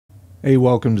Hey,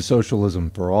 welcome to Socialism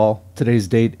for All. Today's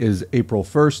date is April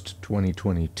 1st,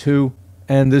 2022.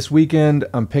 And this weekend,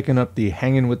 I'm picking up the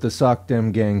Hangin with the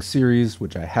Sockdem Gang series,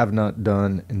 which I have not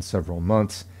done in several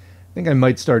months. I think I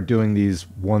might start doing these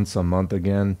once a month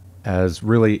again, as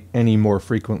really any more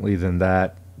frequently than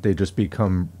that, they just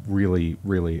become really,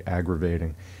 really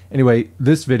aggravating. Anyway,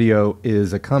 this video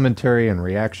is a commentary and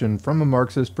reaction from a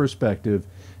Marxist perspective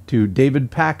to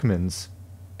David Pakman's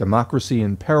Democracy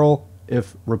in Peril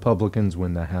if Republicans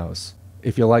win the House.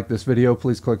 If you like this video,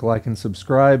 please click like and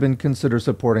subscribe, and consider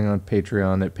supporting on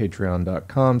Patreon at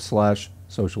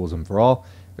patreon.com/socialismforall.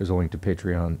 There's a link to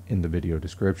Patreon in the video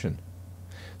description.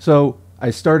 So I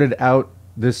started out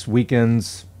this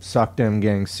weekend's Sockdem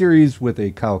Gang series with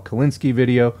a Kyle Kulinski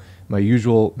video. My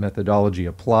usual methodology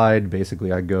applied.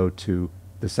 Basically, I go to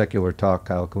the Secular Talk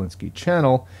Kyle Kulinski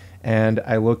channel, and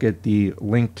I look at the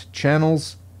linked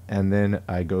channels, and then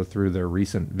I go through their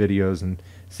recent videos and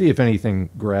see if anything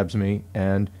grabs me.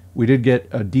 And we did get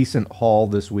a decent haul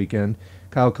this weekend.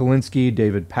 Kyle Kulinski,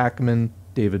 David Pakman,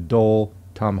 David Dole,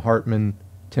 Tom Hartman,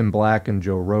 Tim Black, and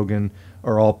Joe Rogan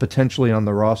are all potentially on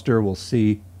the roster. We'll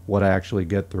see what I actually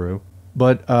get through.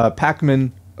 But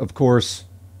Pakman, of course,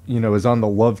 is on the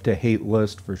love to hate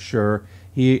list for sure.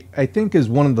 He, I think, is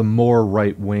one of the more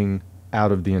right-wing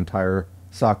out of the entire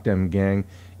Sockdem gang.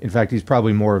 In fact, he's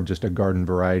probably more of just a garden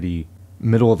variety,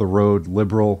 middle-of-the-road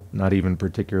liberal, not even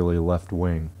particularly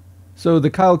left-wing. So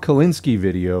the Kyle Kulinski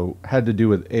video had to do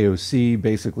with AOC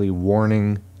basically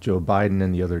warning Joe Biden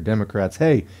and the other Democrats,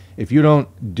 hey, if you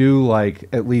don't do like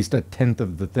at least a tenth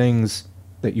of the things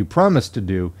that you promised to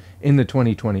do in the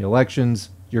 2020 elections,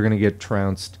 you're going to get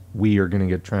trounced. We are going to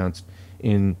get trounced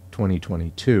in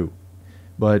 2022.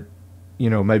 But,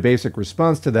 my basic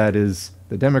response to that is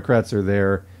the Democrats are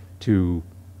there to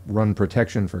run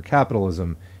protection for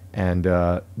capitalism, and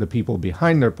the people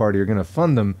behind their party are going to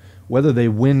fund them whether they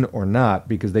win or not,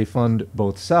 because they fund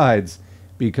both sides,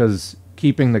 because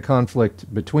keeping the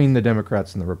conflict between the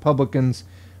Democrats and the Republicans,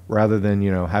 rather than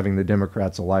having the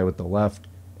Democrats ally with the left,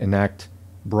 enact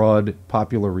broad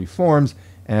popular reforms,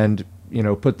 and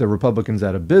put the Republicans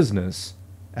out of business,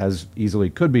 as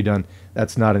easily could be done,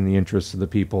 that's not in the interests of the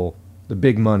people, the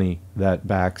big money that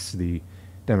backs the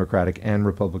Democratic and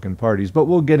Republican parties. But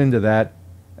we'll get into that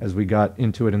as we got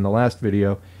into it in the last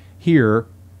video. Here,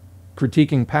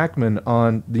 critiquing Pakman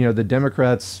on the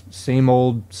Democrats' same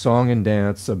old song and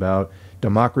dance about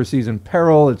democracy's in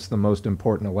peril. It's the most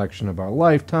important election of our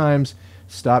lifetimes.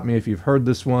 Stop me if you've heard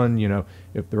this one.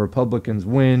 If the Republicans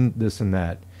win, this and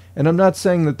that. And I'm not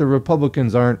saying that the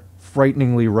Republicans aren't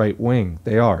frighteningly right-wing.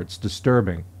 They are. It's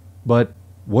disturbing. But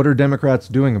what are Democrats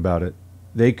doing about it?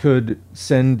 They could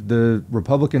send the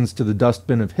Republicans to the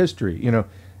dustbin of history.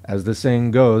 As the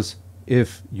saying goes,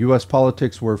 if U.S.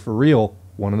 politics were for real,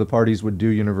 one of the parties would do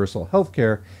universal health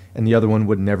care and the other one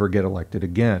would never get elected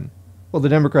again. Well, the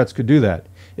Democrats could do that.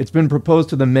 It's been proposed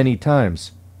to them many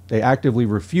times. They actively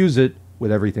refuse it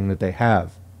with everything that they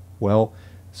have. Well,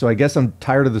 so I guess I'm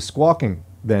tired of the squawking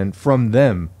then from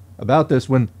them about this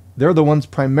when they're the ones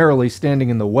primarily standing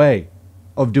in the way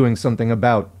of doing something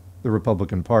about the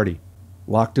Republican Party.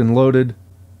 Locked and loaded,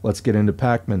 let's get into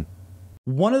Pakman.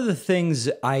 One of the things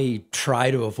I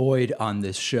try to avoid on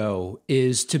this show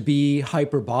is to be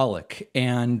hyperbolic.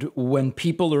 And when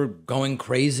people are going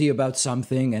crazy about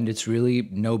something and it's really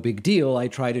no big deal, I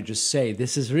try to just say,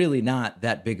 this is really not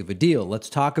that big of a deal. Let's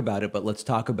talk about it, but let's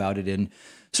talk about it in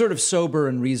sort of sober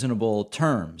and reasonable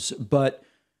terms. But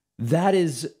that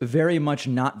is very much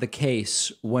not the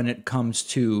case when it comes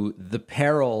to the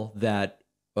peril that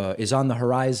is on the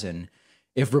horizon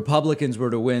if Republicans were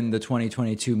to win the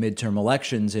 2022 midterm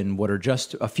elections in what are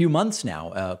just a few months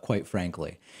now, quite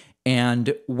frankly.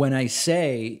 And when I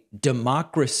say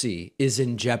democracy is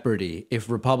in jeopardy if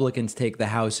Republicans take the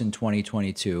House in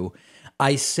 2022,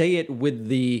 I say it with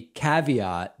the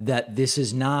caveat that this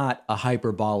is not a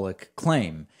hyperbolic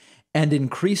claim. And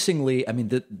increasingly, I mean,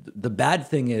 the bad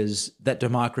thing is that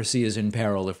democracy is in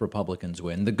peril if Republicans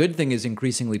win. The good thing is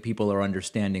increasingly people are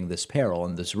understanding this peril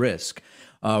and this risk.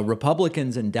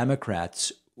 Republicans and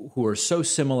Democrats, who are so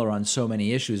similar on so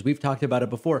many issues, we've talked about it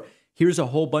before. Here's a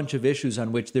whole bunch of issues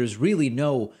on which there's really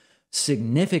no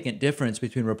significant difference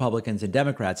between Republicans and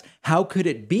Democrats. How could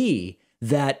it be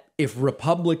that if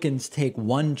Republicans take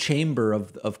one chamber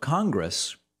of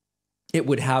Congress, it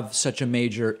would have such a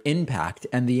major impact?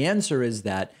 And the answer is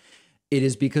that it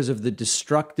is because of the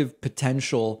destructive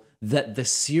potential that the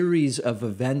series of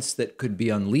events that could be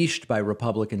unleashed by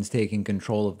Republicans taking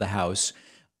control of the House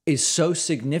is so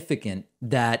significant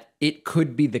that it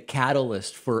could be the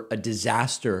catalyst for a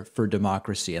disaster for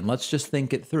democracy. And let's just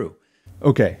think it through.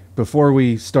 Okay, before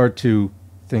we start to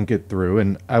think it through,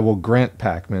 and I will grant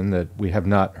Pakman that we have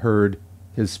not heard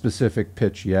his specific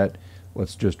pitch yet.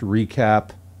 Let's just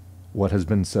recap what has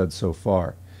been said so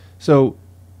far. So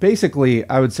basically,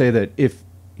 I would say that if,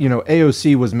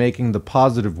 AOC was making the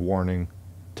positive warning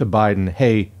to Biden,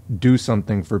 hey, do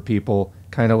something for people,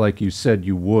 kind of like you said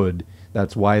you would,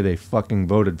 that's why they fucking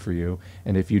voted for you.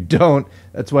 And if you don't,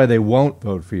 that's why they won't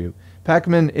vote for you.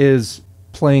 Pakman is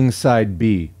playing side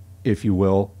B, if you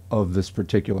will, of this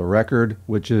particular record,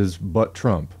 which is but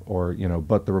Trump, or,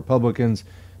 but the Republicans,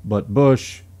 but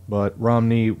Bush, but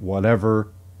Romney,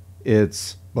 whatever.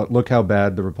 It's, but look how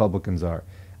bad the Republicans are.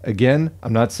 Again,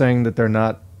 I'm not saying that they're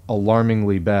not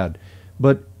alarmingly bad,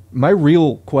 but my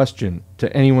real question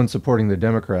to anyone supporting the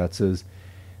Democrats is,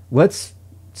 let's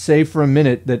say for a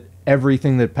minute that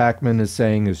everything that Pakman is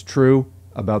saying is true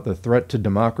about the threat to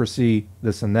democracy,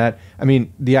 this and that. I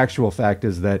mean, the actual fact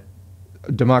is that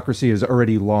democracy is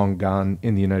already long gone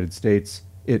in the United States.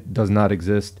 It does not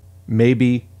exist.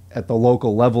 Maybe at the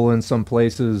local level in some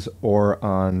places, or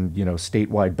on,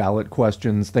 statewide ballot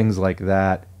questions, things like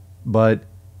that. But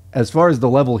as far as the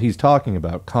level he's talking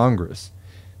about, Congress,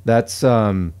 that's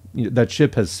that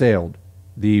ship has sailed.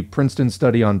 The Princeton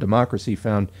study on democracy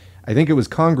found, I think it was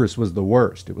Congress was the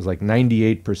worst. It was like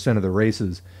 98% of the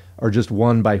races are just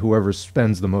won by whoever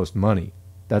spends the most money.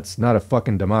 That's not a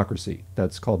fucking democracy.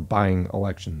 That's called buying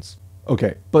elections.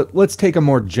 Okay, but let's take a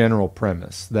more general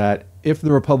premise that if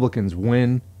the Republicans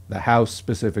win the House,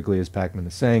 specifically as Pakman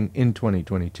is saying, in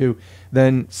 2022,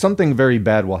 then something very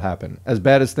bad will happen. As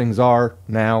bad as things are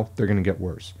now, they're going to get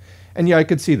worse. And yeah, I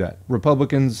could see that.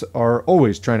 Republicans are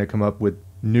always trying to come up with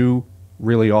new,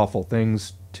 really awful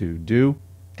things to do.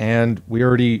 And we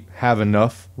already have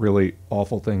enough really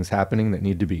awful things happening that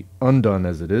need to be undone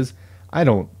as it is. I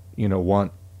don't,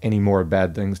 want any more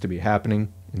bad things to be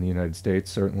happening in the United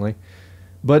States, certainly.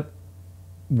 But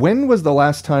when was the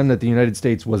last time that the United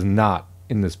States was not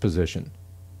in this position?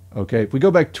 Okay, if we go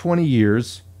back 20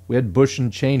 years, we had Bush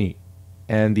and Cheney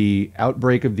and the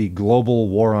outbreak of the global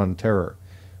war on terror,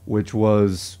 which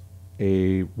was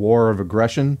a war of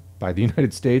aggression by the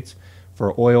United States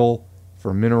for oil,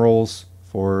 for minerals,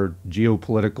 for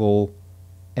geopolitical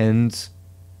ends.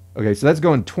 Okay, so that's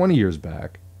going 20 years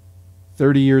back.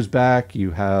 30 years back,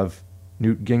 you have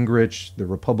Newt Gingrich, the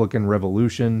Republican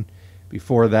Revolution.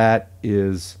 Before that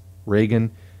is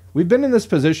Reagan. We've been in this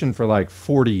position for like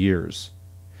 40 years.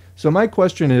 So my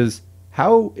question is,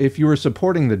 how, if you were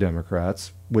supporting the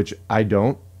Democrats, which I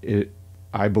don't,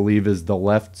 I believe is the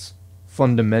left's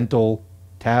fundamental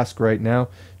task right now,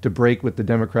 to break with the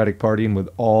Democratic Party and with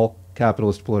all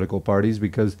capitalist political parties,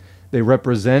 because they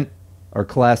represent our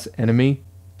class enemy,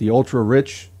 the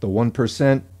ultra-rich, the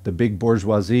 1%, the big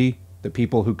bourgeoisie, the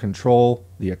people who control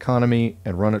the economy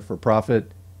and run it for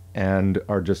profit and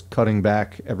are just cutting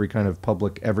back every kind of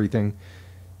public everything.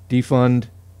 Defund,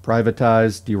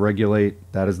 privatize, deregulate,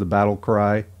 that is the battle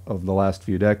cry of the last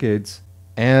few decades.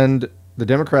 And the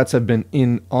Democrats have been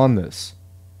in on this.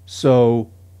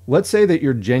 So let's say that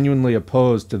you're genuinely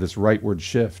opposed to this rightward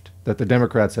shift that the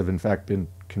Democrats have in fact been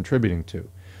contributing to.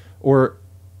 Or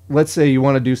let's say you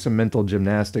want to do some mental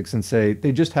gymnastics and say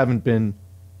they just haven't been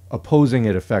opposing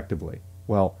it effectively.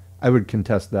 Well, I would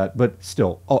contest that, but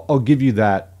still, I'll give you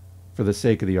that for the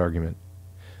sake of the argument.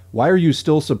 Why are you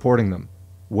still supporting them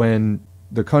when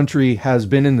the country has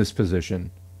been in this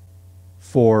position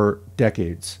for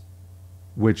decades,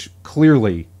 which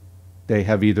clearly they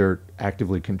have either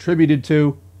actively contributed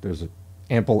to, there's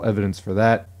ample evidence for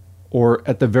that, or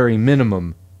at the very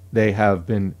minimum, they have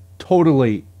been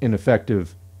totally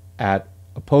ineffective at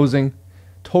opposing,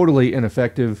 totally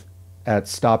ineffective at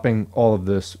stopping all of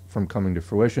this from coming to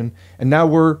fruition. And now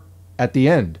we're at the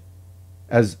end.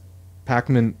 As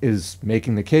Pakman is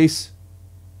making the case,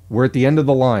 we're at the end of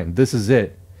the line. This is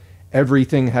it.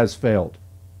 Everything has failed.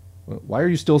 Why are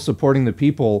you still supporting the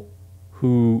people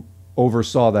who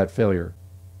oversaw that failure,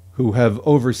 who have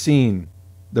overseen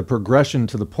the progression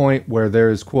to the point where there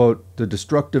is, quote, the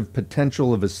destructive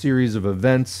potential of a series of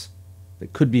events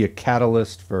that could be a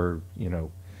catalyst for,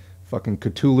 fucking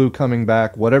Cthulhu coming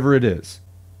back, whatever it is.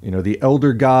 The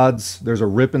elder gods, there's a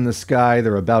rip in the sky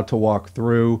they're about to walk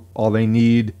through. All they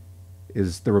need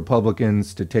is the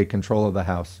Republicans to take control of the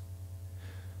House.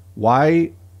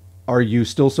 Why are you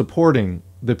still supporting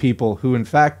the people who, in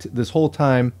fact, this whole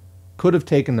time could have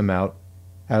taken them out,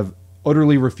 have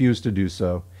utterly refused to do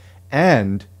so,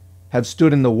 and have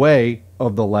stood in the way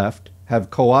of the left, have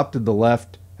co-opted the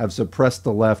left, have suppressed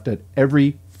the left at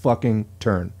every fucking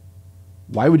turn?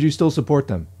 Why would you still support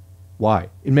them? Why?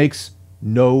 It makes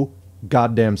no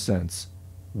goddamn sense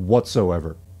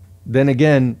whatsoever. Then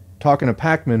again, talking to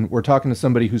Pakman, we're talking to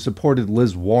somebody who supported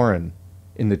Liz Warren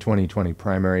in the 2020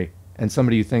 primary, and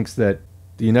somebody who thinks that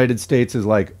the United States is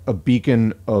like a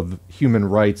beacon of human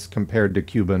rights compared to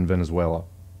Cuba and Venezuela.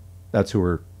 That's who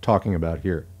we're talking about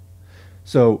here.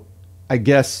 So I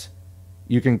guess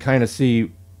you can kind of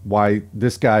see why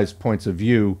this guy's points of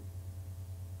view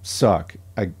suck.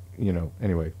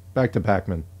 Anyway, back to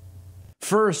Pakman.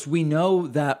 First, we know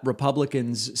that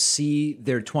Republicans see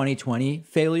their 2020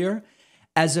 failure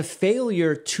as a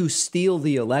failure to steal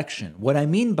the election. What I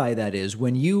mean by that is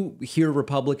when you hear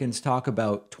Republicans talk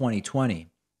about 2020,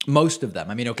 most of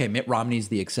them, Mitt Romney's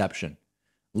the exception,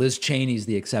 Liz Cheney's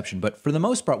the exception, but for the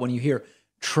most part, when you hear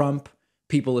Trump,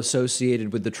 people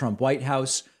associated with the Trump White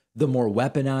House, the more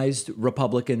weaponized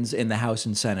Republicans in the House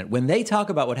and Senate, when they talk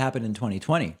about what happened in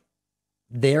 2020,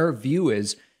 their view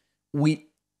is we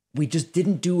just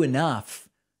didn't do enough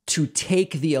to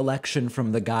take the election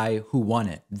from the guy who won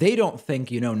it. They don't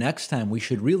think, next time we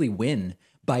should really win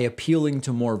by appealing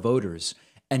to more voters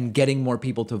and getting more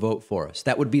people to vote for us.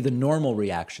 That would be the normal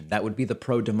reaction. That would be the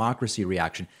pro-democracy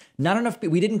reaction. Not enough.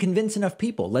 We didn't convince enough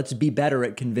people. Let's be better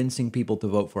at convincing people to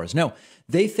vote for us. No,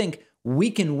 they think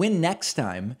we can win next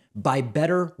time by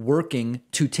better working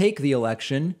to take the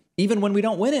election, even when we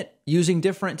don't win it, using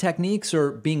different techniques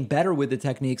or being better with the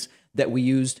techniques that we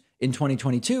used in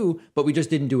 2022, but we just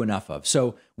didn't do enough of.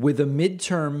 So with a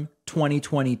midterm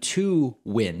 2022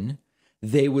 win,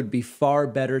 they would be far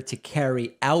better to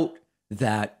carry out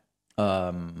that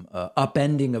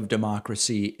upending of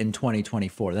democracy in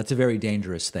 2024. That's a very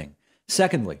dangerous thing.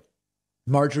 Secondly,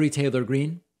 Marjorie Taylor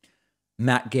Greene,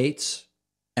 Matt Gaetz,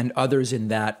 and others in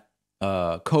that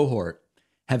cohort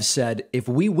have said, if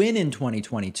we win in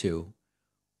 2022,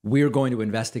 we're going to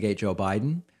investigate Joe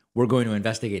Biden. We're going to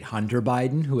investigate Hunter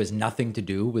Biden, who has nothing to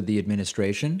do with the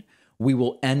administration. We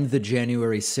will end the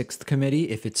January 6th committee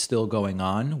if it's still going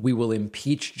on. We will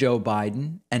impeach Joe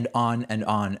Biden, and on and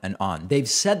on and on. They've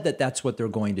said that that's what they're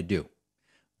going to do.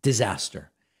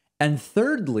 Disaster. And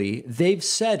thirdly, they've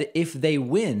said if they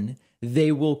win,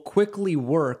 they will quickly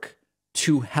work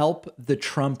to help the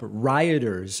Trump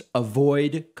rioters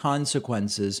avoid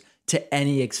consequences to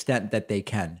any extent that they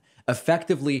can,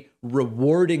 effectively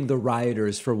rewarding the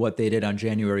rioters for what they did on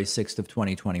January 6th of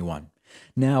 2021.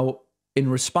 Now, in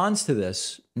response to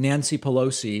this, Nancy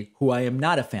Pelosi, who I am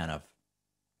not a fan of,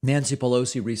 Nancy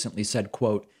Pelosi recently said,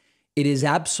 quote, "It is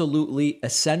absolutely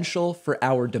essential for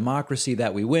our democracy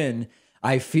that we win.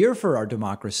 I fear for our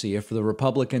democracy if the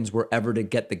Republicans were ever to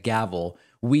get the gavel.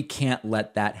 We can't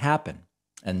let that happen."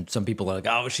 And some people are like,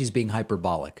 oh, she's being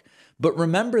hyperbolic. But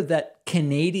remember that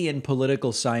Canadian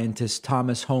political scientist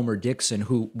Thomas Homer Dixon,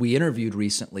 who we interviewed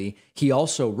recently, he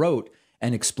also wrote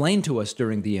and explained to us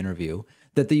during the interview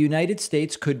that the United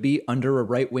States could be under a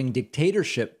right-wing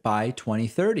dictatorship by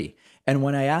 2030. And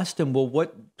when I asked him,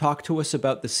 well, talk to us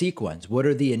about the sequence. What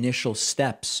are the initial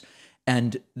steps?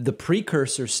 And the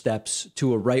precursor steps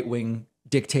to a right-wing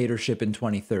dictatorship in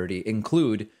 2030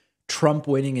 include Trump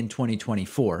winning in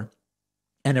 2024.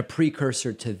 And a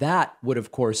precursor to that would,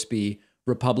 of course, be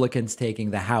Republicans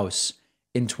taking the House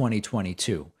in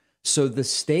 2022. So the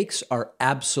stakes are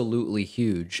absolutely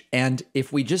huge. And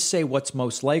if we just say what's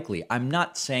most likely, I'm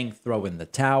not saying throw in the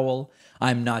towel.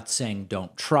 I'm not saying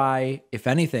don't try. If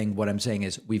anything, what I'm saying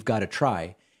is we've got to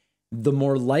try. The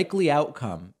more likely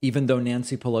outcome, even though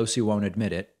Nancy Pelosi won't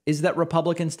admit it, is that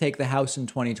Republicans take the House in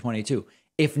 2022.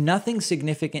 If nothing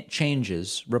significant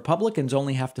changes, Republicans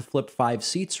only have to flip 5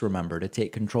 seats, remember, to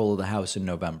take control of the House in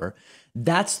November.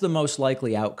 That's the most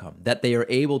likely outcome, that they are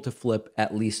able to flip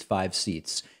at least 5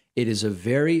 seats. It is a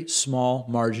very small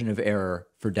margin of error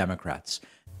for Democrats.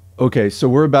 Okay, so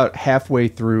we're about halfway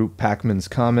through Pakman's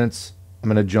comments. I'm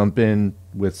going to jump in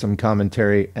with some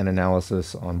commentary and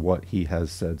analysis on what he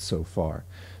has said so far.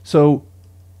 So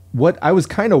what I was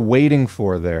kind of waiting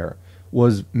for there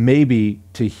was maybe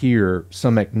to hear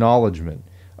some acknowledgement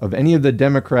of any of the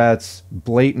Democrats'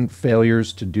 blatant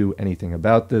failures to do anything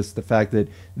about this. The fact that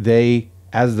they,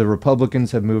 as the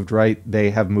Republicans have moved right, they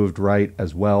have moved right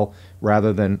as well,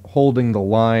 rather than holding the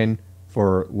line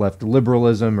for left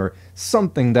liberalism or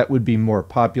something that would be more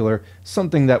popular,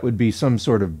 something that would be some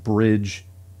sort of bridge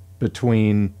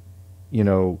between,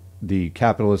 the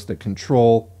capitalists that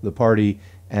control the party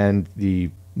and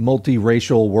the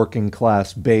multiracial working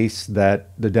class base that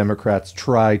the Democrats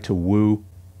try to woo.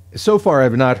 So far,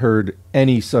 I've not heard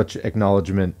any such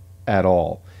acknowledgement at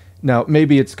all. Now,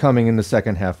 maybe it's coming in the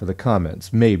second half of the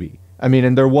comments. Maybe.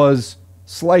 And there was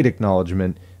slight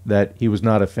acknowledgement that he was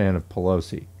not a fan of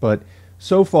Pelosi. But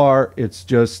so far, it's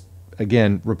just,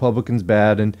 again, Republicans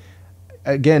bad. And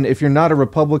again, if you're not a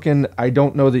Republican, I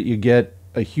don't know that you get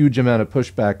a huge amount of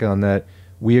pushback on that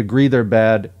We agree they're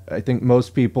bad. I think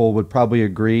most people would probably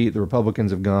agree the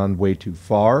Republicans have gone way too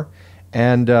far.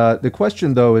 And the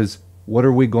question, though, is what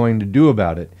are we going to do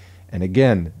about it? And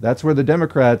again, that's where the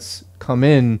Democrats come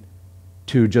in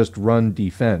to just run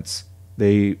defense.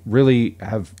 They really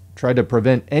have tried to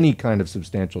prevent any kind of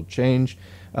substantial change.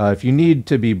 If you need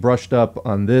to be brushed up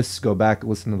on this, go back and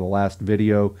listen to the last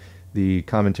video, the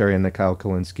commentary on the Kyle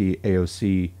Kulinski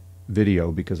AOC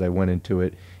video, because I went into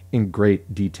it in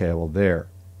great detail there.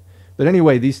 But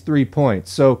anyway, these 3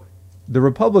 points. So the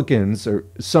Republicans, or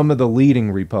some of the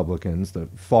leading Republicans, the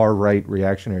far-right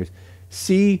reactionaries,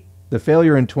 see the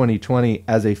failure in 2020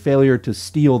 as a failure to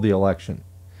steal the election.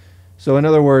 So in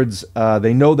other words,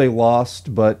 they know they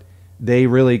lost, but they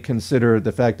really consider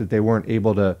the fact that they weren't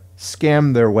able to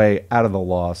scam their way out of the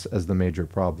loss as the major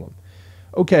problem.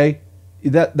 Okay,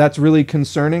 that's really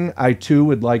concerning. I, too,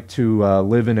 would like to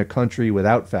live in a country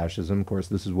without fascism. Of course,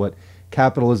 this is what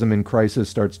capitalism in crisis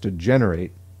starts to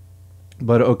generate.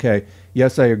 But okay,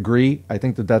 yes, I agree. I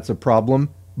think that that's a problem.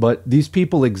 But these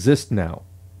people exist now.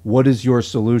 What is your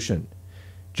solution?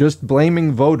 Just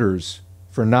blaming voters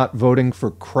for not voting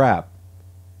for crap,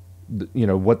 you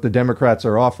know, what the Democrats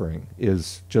are offering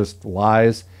is just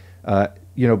lies.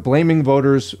 You know, blaming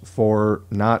voters for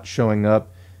not showing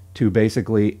up to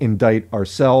basically indict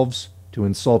ourselves, to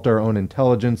insult our own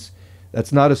intelligence,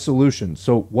 that's not a solution.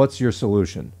 So what's your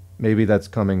solution? Maybe that's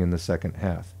coming in the second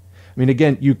half. I mean,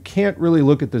 again, you can't really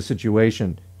look at the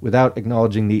situation without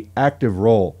acknowledging the active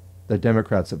role that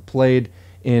Democrats have played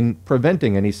in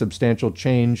preventing any substantial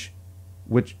change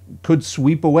which could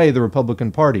sweep away the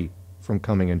Republican Party from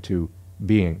coming into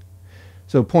being.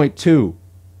 So point 2,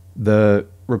 the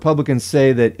Republicans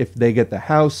say that if they get the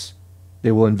House,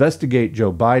 they will investigate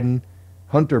Joe Biden,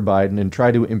 Hunter Biden, and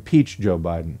try to impeach Joe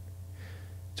Biden.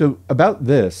 So about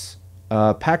this,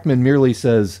 Pakman merely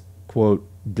says, quote,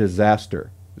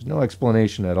 disaster. There's no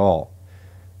explanation at all.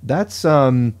 That's,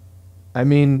 I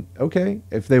mean, okay,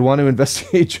 if they want to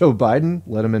investigate Joe Biden,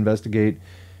 let them investigate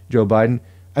Joe Biden.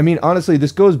 I mean, honestly,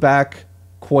 this goes back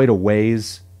quite a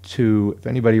ways to, if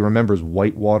anybody remembers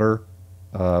Whitewater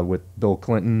with Bill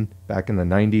Clinton back in the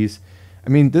 90s. I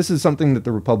mean, this is something that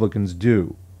the Republicans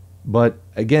do. But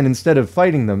again, instead of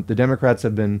fighting them, the Democrats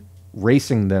have been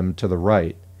racing them to the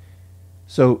right.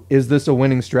 So is this a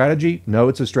winning strategy? No,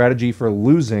 it's a strategy for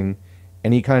losing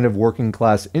any kind of working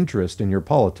class interest in your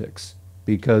politics,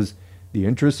 because the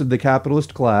interests of the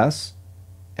capitalist class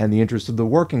and the interests of the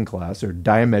working class are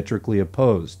diametrically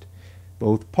opposed.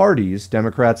 Both parties,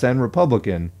 Democrats and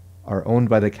Republican, are owned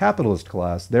by the capitalist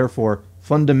class. Therefore,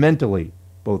 fundamentally,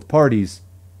 both parties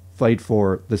fight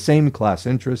for the same class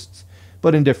interests,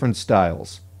 but in different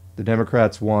styles. The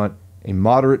Democrats want a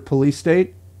moderate police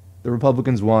state. The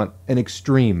Republicans want an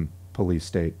extreme police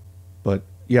state. But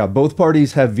yeah, both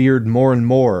parties have veered more and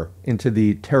more into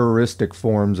the terroristic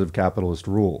forms of capitalist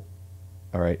rule.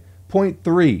 All right. Point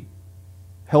 3,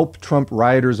 help Trump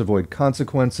rioters avoid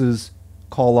consequences,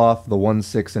 call off the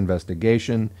 1/6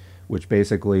 investigation, which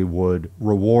basically would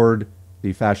reward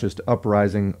the fascist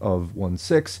uprising of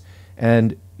 1/6.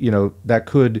 And, you know, that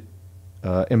could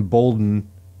embolden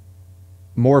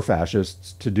more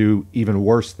fascists to do even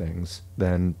worse things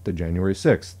than the January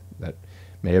 6th. That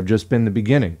may have just been the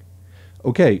beginning.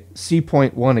 Okay, see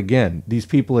point 1 again. These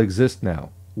people exist now.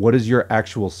 What is your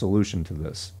actual solution to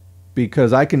this?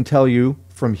 Because I can tell you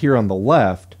from here on the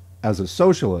left, as a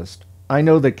socialist, I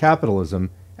know that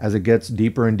capitalism, as it gets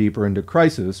deeper and deeper into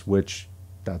crisis, which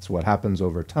that's what happens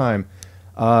over time,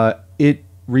 it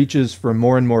reaches for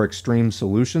more and more extreme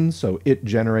solutions. So it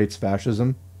generates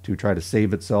fascism to try to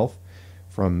save itself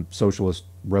from socialist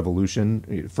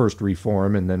revolution, first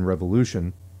reform and then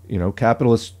revolution. You know,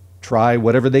 capitalists try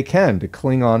whatever they can to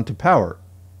cling on to power.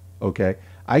 Okay,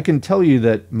 I can tell you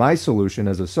that my solution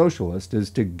as a socialist is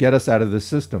to get us out of this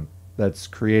system that's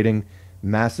creating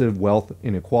massive wealth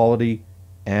inequality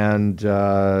and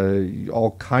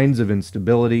all kinds of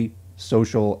instability,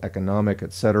 social, economic,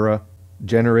 etc.,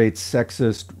 generates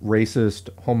sexist, racist,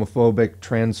 homophobic,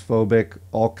 transphobic,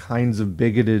 all kinds of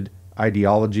bigoted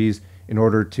ideologies in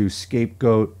order to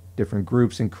scapegoat different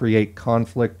groups and create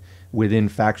conflict within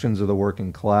factions of the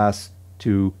working class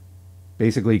to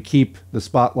basically keep the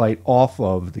spotlight off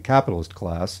of the capitalist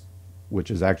class, which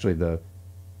is actually the,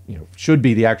 you know, should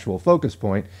be the actual focus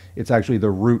point. It's actually the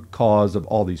root cause of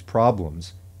all these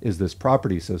problems, is this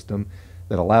property system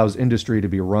that allows industry to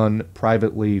be run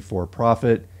privately for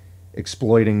profit,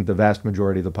 exploiting the vast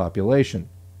majority of the population.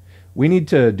 We need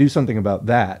to do something about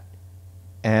that.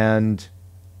 And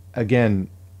again,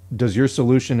 does your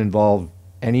solution involve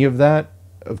any of that?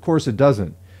 Of course it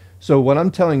doesn't. So what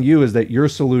I'm telling you is that your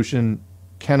solution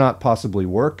cannot possibly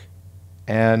work,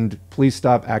 And please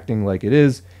stop acting like it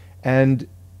is, and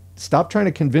stop trying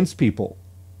to convince people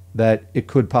that it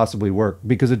could possibly work,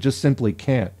 because it just simply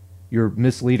can't. You're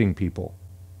misleading people.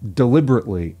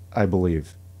 Deliberately, I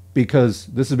believe. Because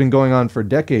this has been going on for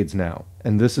decades now,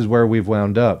 and this is where we've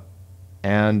wound up.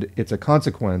 And it's a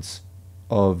consequence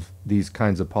of these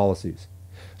kinds of policies.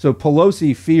 So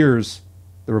Pelosi fears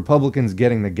the Republicans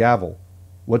getting the gavel.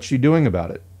 What's she doing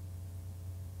about it?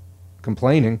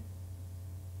 Complaining.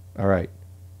 All right.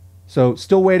 So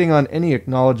still waiting on any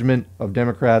acknowledgement of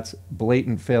Democrats'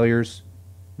 blatant failures,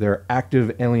 their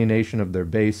active alienation of their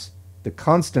base, the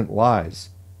constant lies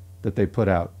that they put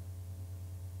out.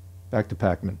 Back to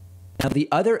Pakman. Now, the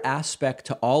other aspect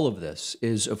to all of this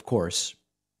is, of course,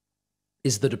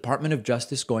 is the Department of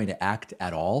Justice going to act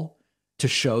at all to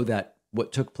show that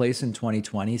what took place in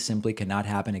 2020 simply cannot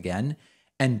happen again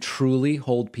and truly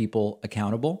hold people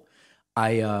accountable?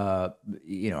 I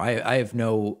have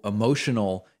no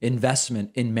emotional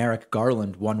investment in Merrick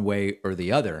Garland one way or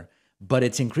the other, but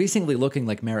it's increasingly looking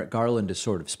like Merrick Garland is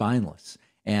sort of spineless.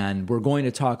 And we're going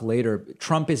to talk later.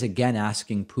 Trump is again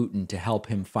asking Putin to help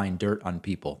him find dirt on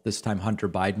people. This time, Hunter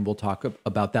Biden. We'll talk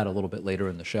about that a little bit later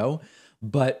in the show.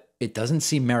 But it doesn't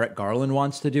seem Merrick Garland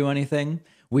wants to do anything.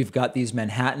 We've got these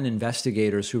Manhattan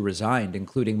investigators who resigned,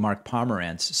 including Mark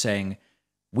Pomerantz, saying,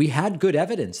 we had good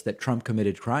evidence that Trump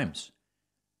committed crimes.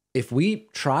 If we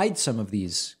tried some of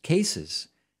these cases,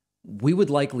 we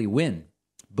would likely win.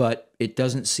 But it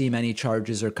doesn't seem any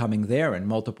charges are coming there, and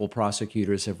multiple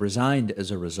prosecutors have resigned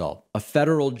as a result. A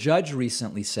federal judge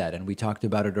recently said, and we talked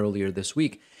about it earlier this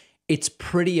week, it's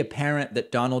pretty apparent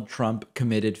that Donald Trump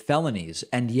committed felonies,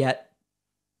 and yet,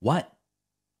 what?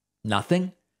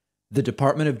 Nothing? The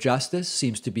Department of Justice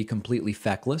seems to be completely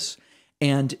feckless,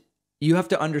 and you have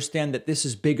to understand that this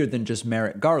is bigger than just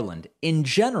Merrick Garland. In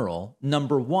general,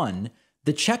 number one,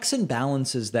 the checks and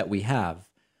balances that we have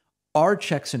are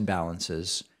checks and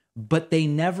balances, but they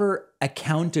never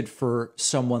accounted for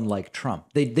someone like Trump.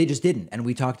 They just didn't. And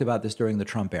we talked about this during the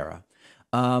Trump era.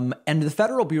 And the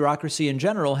federal bureaucracy in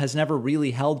general has never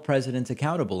really held presidents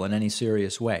accountable in any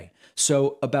serious way.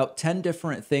 So about 10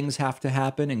 different things have to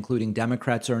happen, including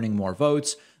Democrats earning more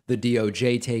votes, the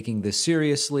DOJ taking this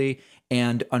seriously,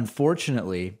 and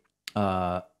unfortunately,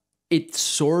 it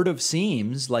sort of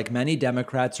seems like many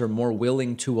Democrats are more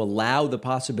willing to allow the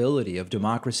possibility of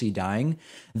democracy dying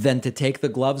than to take the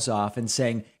gloves off and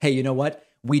saying, hey, you know what?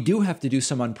 We do have to do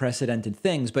some unprecedented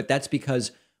things, but that's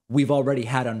because we've already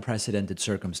had unprecedented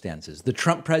circumstances. The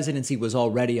Trump presidency was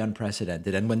already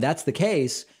unprecedented. And when that's the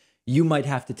case, you might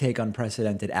have to take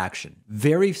unprecedented action.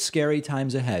 Very scary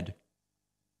times ahead.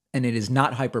 And it is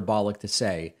not hyperbolic to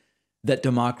say that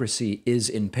democracy is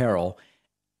in peril.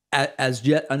 As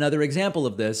yet another example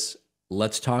of this,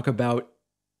 let's talk about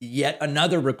yet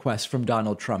another request from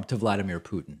Donald Trump to Vladimir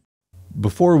Putin.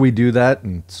 Before we do that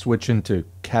and switch into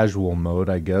casual mode,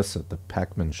 I guess, at the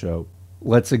Pakman Show,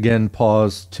 let's again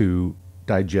pause to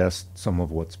digest some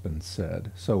of what's been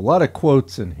said. So a lot of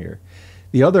quotes in here.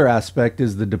 The other aspect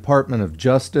is the Department of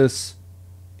Justice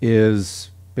is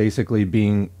basically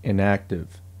being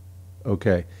inactive.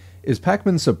 Okay. Is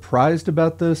Pakman surprised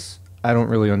about this? I don't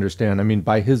really understand. I mean,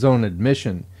 by his own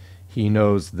admission, he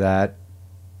knows that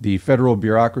the federal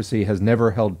bureaucracy has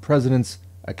never held presidents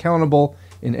accountable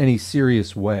in any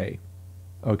serious way.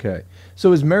 Okay,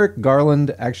 so is Merrick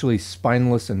Garland actually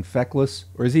spineless and feckless,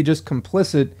 or is he just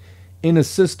complicit in a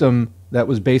system that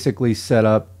was basically set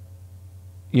up,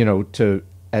 you know, to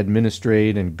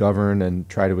administrate and govern and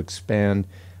try to expand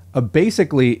a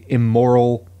basically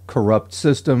immoral, corrupt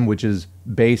system which is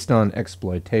based on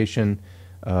exploitation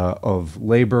of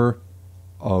labor,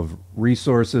 of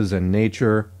resources and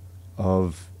nature,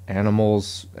 of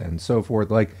animals and so forth.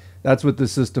 Like, that's what the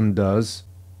system does.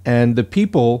 And the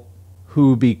people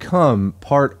who become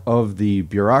part of the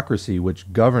bureaucracy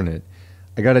which govern it,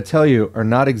 I got to tell you, are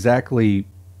not exactly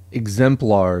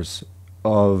exemplars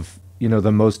of, you know,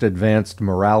 the most advanced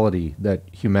morality that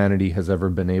humanity has ever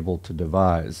been able to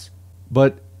devise.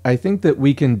 But I think that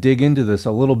we can dig into this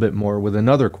a little bit more with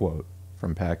another quote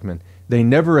from Pakman. They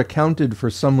never accounted for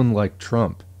someone like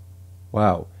Trump.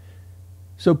 Wow.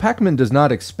 So Pakman does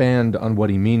not expand on what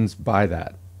he means by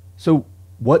that. So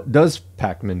what does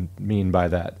Pakman mean by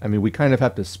that? I mean, we kind of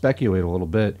have to speculate a little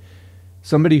bit.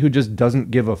 Somebody who just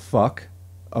doesn't give a fuck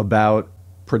about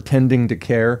pretending to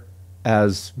care,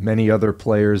 as many other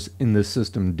players in this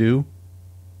system do?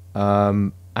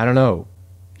 I don't know.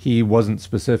 He wasn't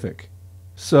specific.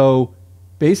 So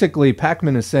basically,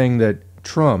 Pakman is saying that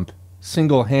Trump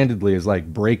single-handedly is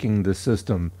like breaking the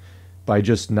system by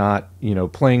just not, you know,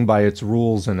 playing by its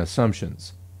rules and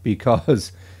assumptions,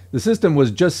 because the system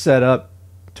was just set up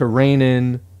to rein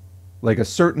in like a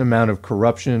certain amount of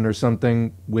corruption or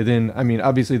something within, I mean,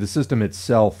 obviously the system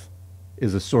itself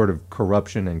is a sort of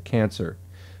corruption and cancer,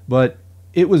 but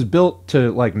it was built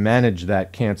to like manage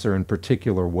that cancer in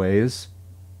particular ways.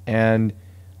 And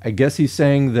I guess he's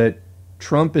saying that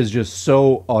Trump is just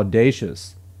so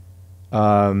audacious.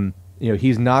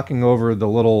 He's knocking over the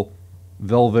little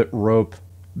velvet rope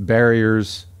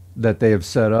barriers that they have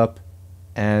set up,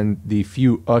 and the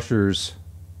few ushers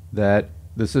that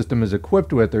the system is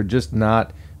equipped with are just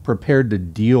not prepared to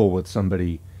deal with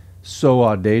somebody so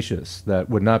audacious that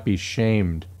would not be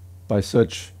shamed by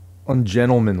such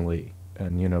ungentlemanly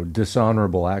and,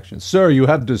 dishonorable actions. Sir, you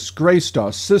have disgraced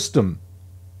our system.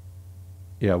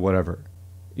 Yeah, whatever.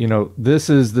 This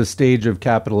is the stage of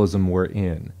capitalism we're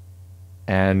in,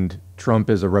 and Trump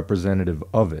is a representative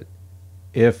of it.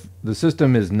 If the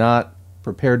system is not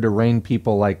prepared to rein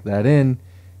people like that in,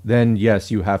 then yes,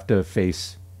 you have to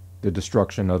face the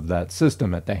destruction of that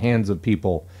system at the hands of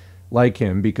people like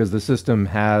him, because the system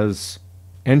has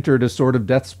entered a sort of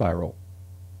death spiral.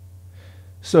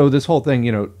 So this whole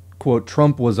thing, quote,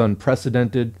 Trump was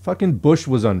unprecedented. Fucking Bush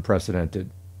was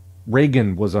unprecedented.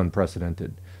 Reagan was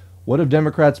unprecedented. What have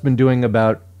Democrats been doing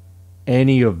about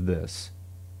any of this?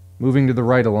 Moving to the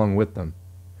right along with them.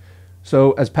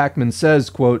 So as Pakman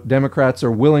says, quote, Democrats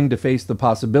are willing to face the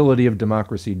possibility of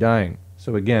democracy dying.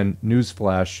 So again,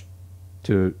 newsflash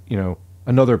to,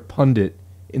 another pundit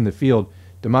in the field.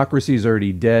 Democracy's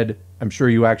already dead. I'm sure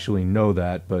you actually know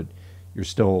that, but you're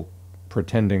still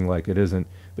pretending like it isn't.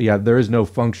 But yeah, there is no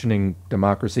functioning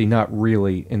democracy, not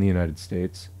really, in the United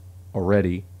States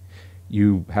already.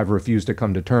 You have refused to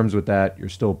come to terms with that. You're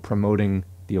still promoting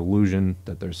the illusion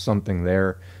that there's something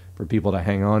there for people to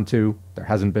hang on to. There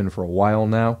hasn't been for a while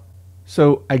now.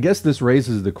 So I guess this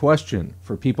raises the question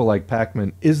for people like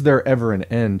Pakman, is there ever an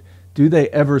end? Do they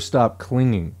ever stop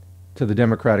clinging to the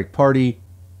Democratic Party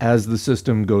as the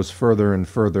system goes further and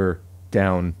further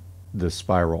down the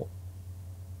spiral?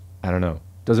 I don't know.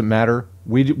 Doesn't matter.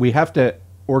 We have to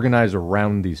organize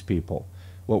around these people.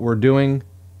 What we're doing,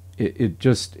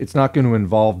 it's not going to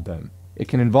involve them. It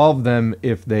can involve them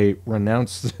if they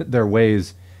renounce their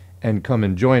ways and come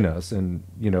and join us and,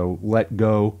 let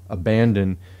go,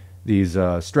 abandon these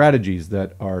strategies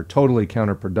that are totally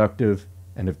counterproductive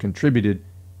and have contributed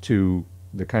to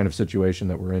the kind of situation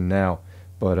that we're in now,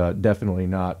 but definitely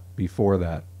not before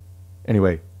that.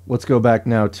 Anyway, let's go back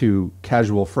now to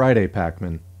Casual Friday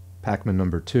Pakman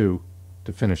number 2,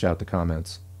 to finish out the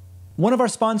comments. One of our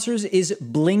sponsors is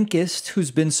Blinkist,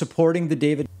 who's been supporting the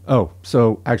David. Oh,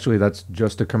 so actually that's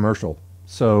just a commercial.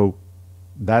 So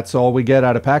that's all we get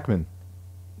out of Pakman.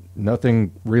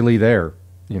 Nothing really there,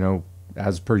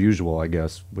 as per usual, I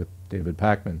guess, with David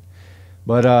Pakman.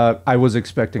 But I was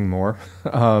expecting more.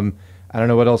 I don't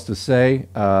know what else to say.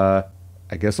 I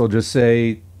guess I'll just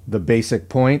say the basic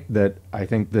point that I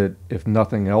think that, if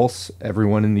nothing else,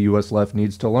 everyone in the U.S. left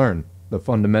needs to learn. The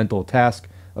fundamental task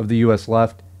of the U.S.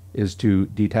 left is to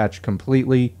detach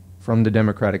completely from the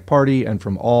Democratic Party and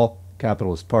from all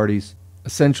capitalist parties.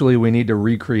 Essentially, we need to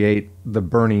recreate the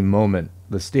Bernie moment,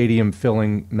 the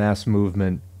stadium-filling mass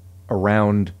movement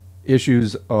around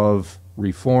issues of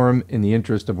reform in the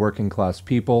interest of working-class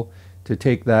people, to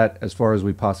take that as far as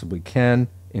we possibly can,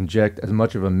 inject as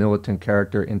much of a militant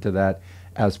character into that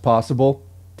as possible,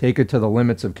 take it to the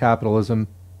limits of capitalism,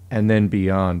 and then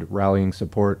beyond, rallying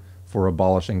support for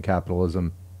abolishing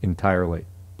capitalism entirely.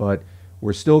 But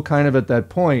we're still kind of at that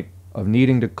point of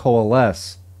needing to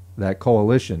coalesce that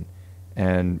coalition.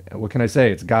 And what can I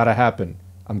say? It's got to happen.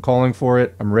 I'm calling for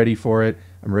it. I'm ready for it.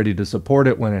 I'm ready to support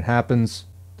it when it happens.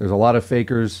 There's a lot of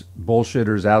fakers,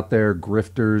 bullshitters out there,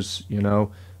 grifters,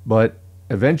 but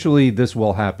eventually this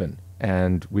will happen.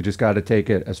 And we just got to take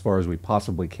it as far as we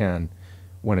possibly can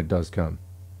when it does come.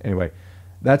 Anyway,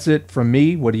 that's it from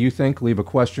me. What do you think? Leave a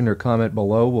question or comment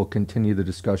below. We'll continue the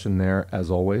discussion there as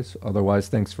always. Otherwise,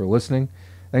 thanks for listening.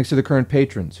 Thanks to the current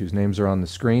patrons whose names are on the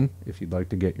screen. If you'd like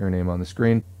to get your name on the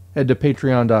screen, head to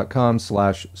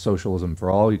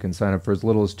patreon.com/socialismforall. You can sign up for as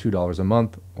little as $2 a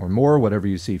month or more, whatever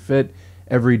you see fit.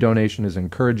 Every donation is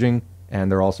encouraging,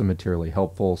 and they're also materially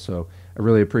helpful, so I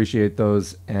really appreciate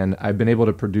those. And I've been able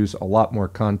to produce a lot more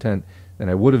content than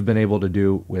I would have been able to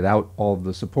do without all of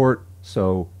the support.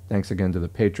 So thanks again to the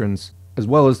patrons, as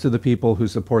well as to the people who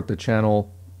support the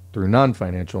channel through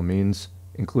non-financial means,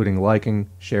 including liking,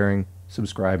 sharing,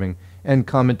 subscribing, and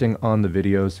commenting on the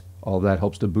videos. All of that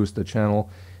helps to boost the channel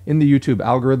in the YouTube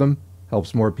algorithm,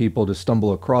 helps more people to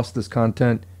stumble across this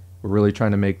content. We're really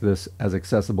trying to make this as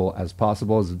accessible as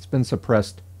possible, as it's been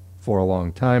suppressed for a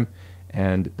long time.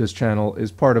 And this channel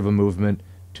is part of a movement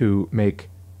to make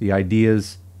the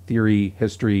ideas, theory,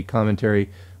 history, commentary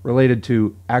related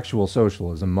to actual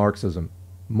socialism, Marxism,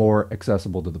 more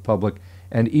accessible to the public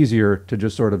and easier to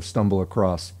just sort of stumble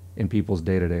across in people's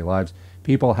day-to-day lives.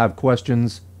 People have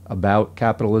questions about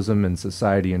capitalism and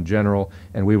society in general,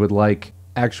 and we would like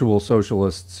actual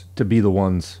socialists to be the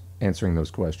ones answering those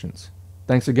questions.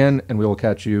 Thanks again, and we will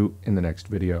catch you in the next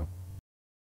video.